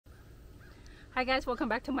Hi guys, welcome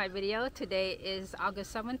back to my video. Today is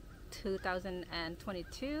August 7th,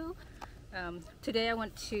 2022. Today I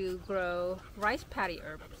want to grow rice paddy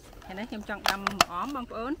herbs.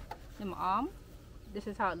 This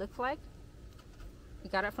is how it looks like. We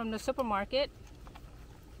got it from the supermarket.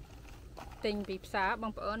 I don't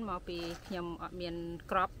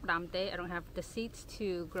have the seeds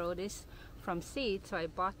to grow this from seeds, so I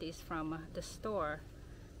bought these from the store.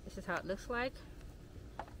 This is how it looks like.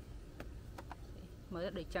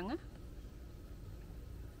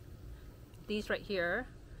 These right here,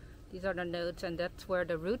 these are the nodes, and that's where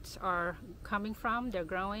the roots are coming from. They're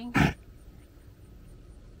growing.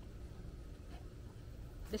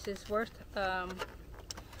 This is worth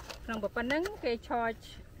they charge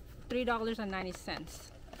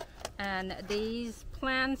 $3.90, and these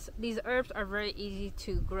plants, these herbs are very easy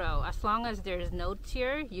to grow. As long as there's nodes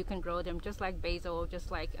here, you can grow them just like basil,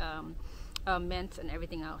 just like mint and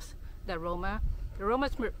everything else. The aroma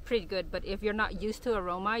is pretty good, but if you're not used to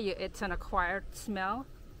aroma, it's an acquired smell.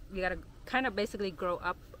 You gotta kind of basically grow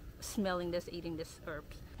up smelling this, eating this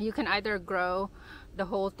herbs. You can either grow the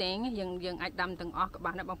whole thing,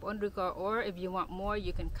 or if you want more,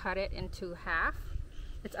 you can cut it into half.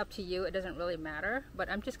 It's up to you, it doesn't really matter, but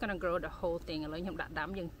I'm just gonna grow the whole thing.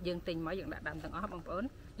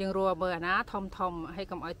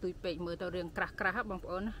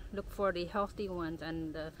 Look for the healthy ones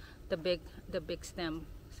and the big stem.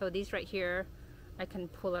 So these right here, I can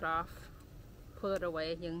pull it off, pull it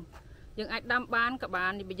away.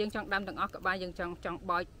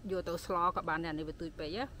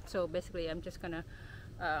 So basically I'm just gonna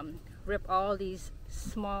rip all these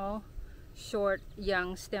small, short,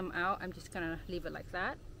 young stem out. I'm just gonna leave it like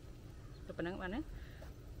that.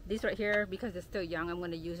 These right here, because it's still young, I'm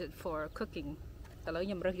gonna use it for cooking. We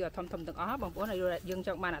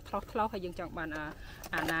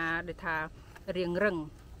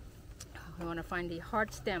want to find the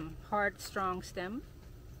hard stem, hard, strong stem,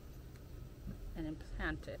 and then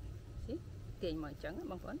plant it. See?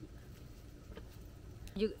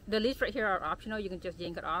 The leaves right here are optional. You can just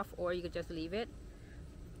yank it off, or you can just leave it.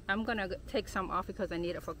 I'm gonna take some off because I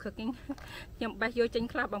need it for cooking.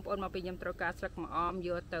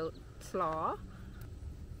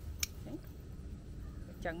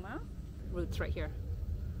 Roots right here.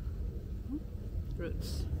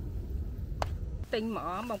 Roots. If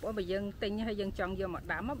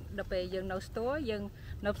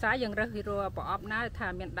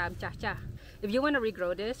you want to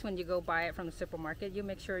regrow this, when you go buy it from the supermarket, you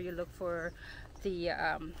make sure you look for the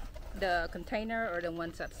container or the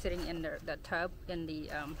ones that's sitting in the tub in the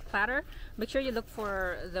platter. Make sure you look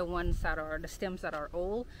for the ones that are the stems that are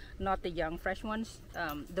old, not the young fresh ones.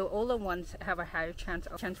 The older ones have a higher chance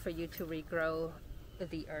for you to regrow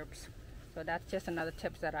the herbs. So that's just another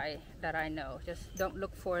tip that I know. Just don't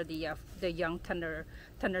look for the young tender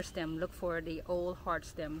stem. Look for the old hard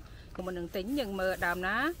stem. You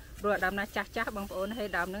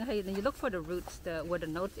look for the roots, where the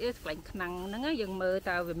nodes is. Like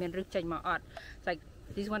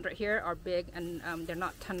these ones right here are big, and they're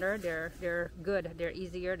not tender. They're good. They're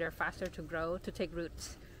easier. They're faster to grow, to take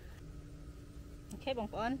roots. Okay,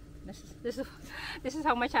 this is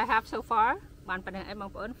how much I have so far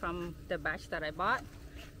from the batch that I bought.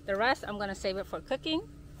 The rest I'm gonna save it for cooking.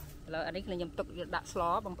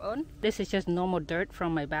 This is just normal dirt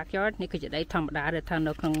from my backyard. We're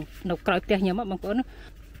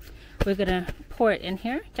gonna pour it in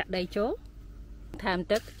here.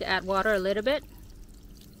 Add water a little bit.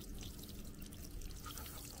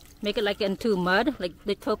 Make it like into mud, like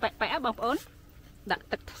the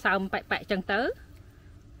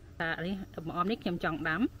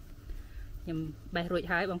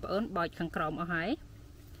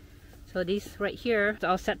so these right here is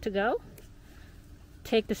all set to go.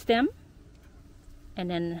 Take the stem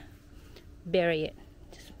and then bury it.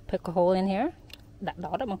 Just pick a hole in here.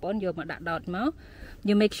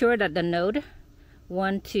 You make sure that the node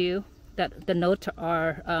 1, 2, that the nodes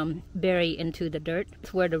are buried into the dirt.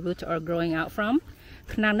 It's where the roots are growing out from.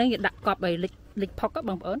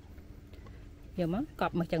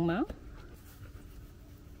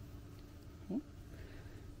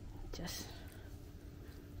 Just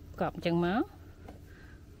cọp chân máu.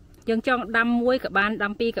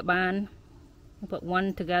 Put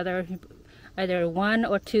one together, either 1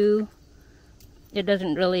 or 2. It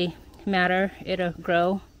doesn't really matter. It'll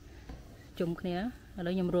grow. I'm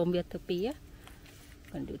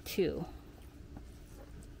gonna do 2.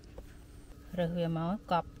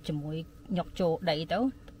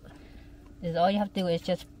 All you have to do is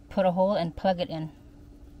just put a hole and plug it in.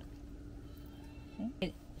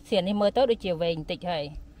 See,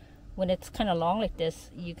 when it's kind of long like this,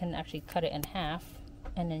 you can actually cut it in half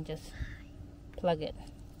and then just plug it.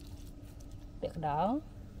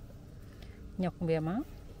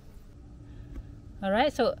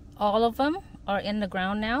 Alright, so all of them are in the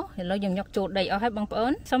ground now.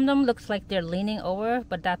 Some of them looks like they're leaning over,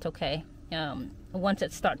 but that's okay. Once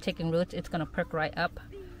it starts taking roots, it's gonna perk right up.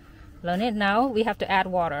 Now we have to add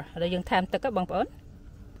water.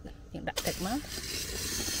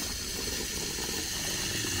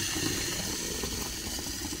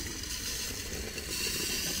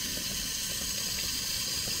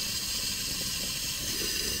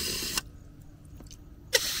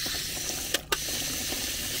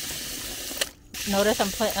 Notice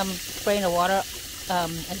I'm spraying the water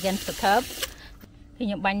against the tub. Khi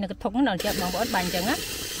những bánh nó cái thúng nó chắc bằng bớt bánh chẳng á.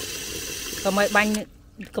 Còn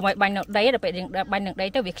mấy bánh nó đấy là phải bánh nó đấy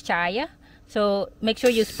tới việc trái á. So make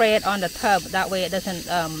sure you spray it on the tub. That way it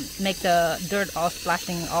doesn't make the dirt all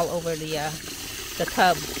splashing all over the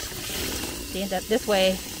tub. See that this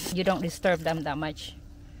way you don't disturb them that much.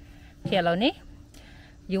 Okay, Loni,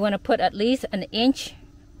 you want to put at least an inch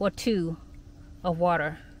or 2 of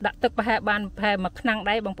water. Đặtទឹកប្រហែលបានប្រហែលមួយឆ្នាំង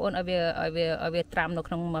ដែរបងប្អូនឲ្យវាត្រាំនៅ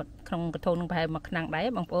ក្នុងកន្ទោងនឹងប្រហែលមួយឆ្នាំងដែរ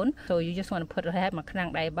បងប្អូន So you just want to put ប្រហែលមួយឆ្នាំង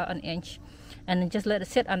ដែរ about an inch and then just let it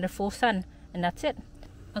sit under full sun and that's it.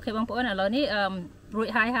 Okay បងប្អូនឥឡូវនេះរួច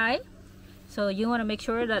ហើយ So you want to make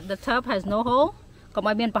sure that the tub has no hole កុំ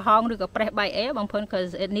ឲ្យមានប្រហោងឬក៏ប្រេះបែកអីបងប្អូន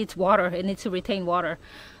because it needs water, it needs to retain water.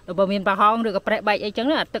 បើមានប្រហោងឬក៏ប្រេះបែកអីចឹង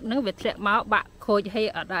អាទឹកហ្នឹងវាធ្លាក់មកបាក់ខូចហើយ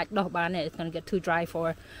អត់អាចដោះបានទេ It's going to get too dry for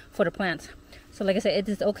the plants. So like I said, it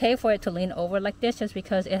is okay for it to lean over like this just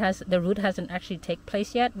because the root hasn't actually take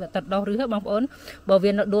place yet. But តដោះឬបងប្អូនបើ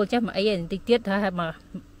វានៅដួលចេះមកអីបន្តិចទៀតថាមក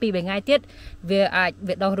2 3ថ្ងៃទៀតវាអាច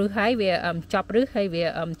វាដោះឬហើយវាចប់ឬហើយវា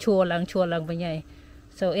ឈួរឡើងវិញហើយ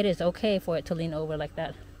So it is okay for it to lean over like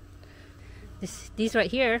that. These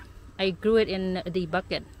right here, I grew it in the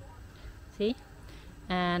bucket. See?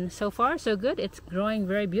 And so far so good. It's growing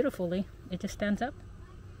very beautifully. It just stands up.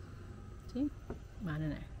 See?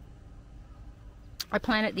 I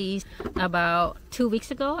planted these about 2 weeks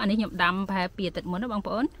ago. And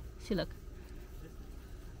see, look.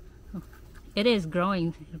 It is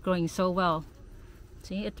growing so well.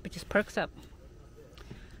 See, it just perks up.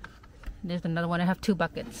 There's another one. I have 2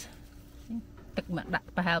 buckets. See,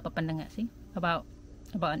 about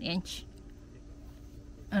an inch.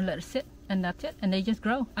 And let it sit, and that's it. And they just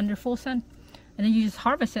grow under full sun. And then you just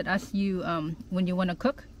harvest it as you when you want to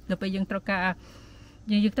cook.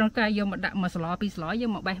 Nhưng trong cái vô mà đặt mà sò pi sò vô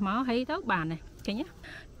một bài máu hay đó bàn này, cái nhá.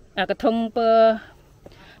 Cái thùng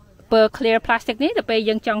per clear plastic này, để bây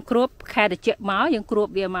giờ trong group khai được chợ máu, những group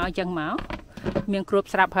bia máu chân máu, miếng group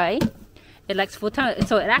sạp hay. It likes full time,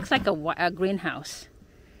 so it acts like a greenhouse.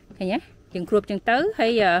 Cái nhá, những group chân tới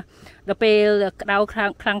hay để bây đào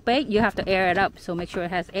khang peg, you have to air it up, so make sure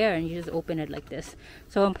it has air and you just open it like this.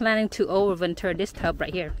 So I'm planning to overwinter this tub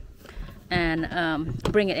right here. And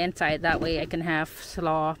bring it inside. That way I can have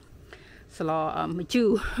slaw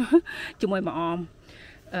chew my arm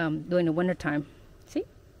during the winter time. See?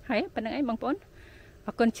 Hi,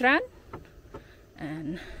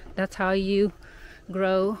 and that's how you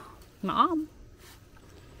grow my arm.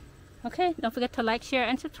 Okay, don't forget to like, share,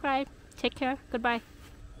 and subscribe. Take care. Goodbye.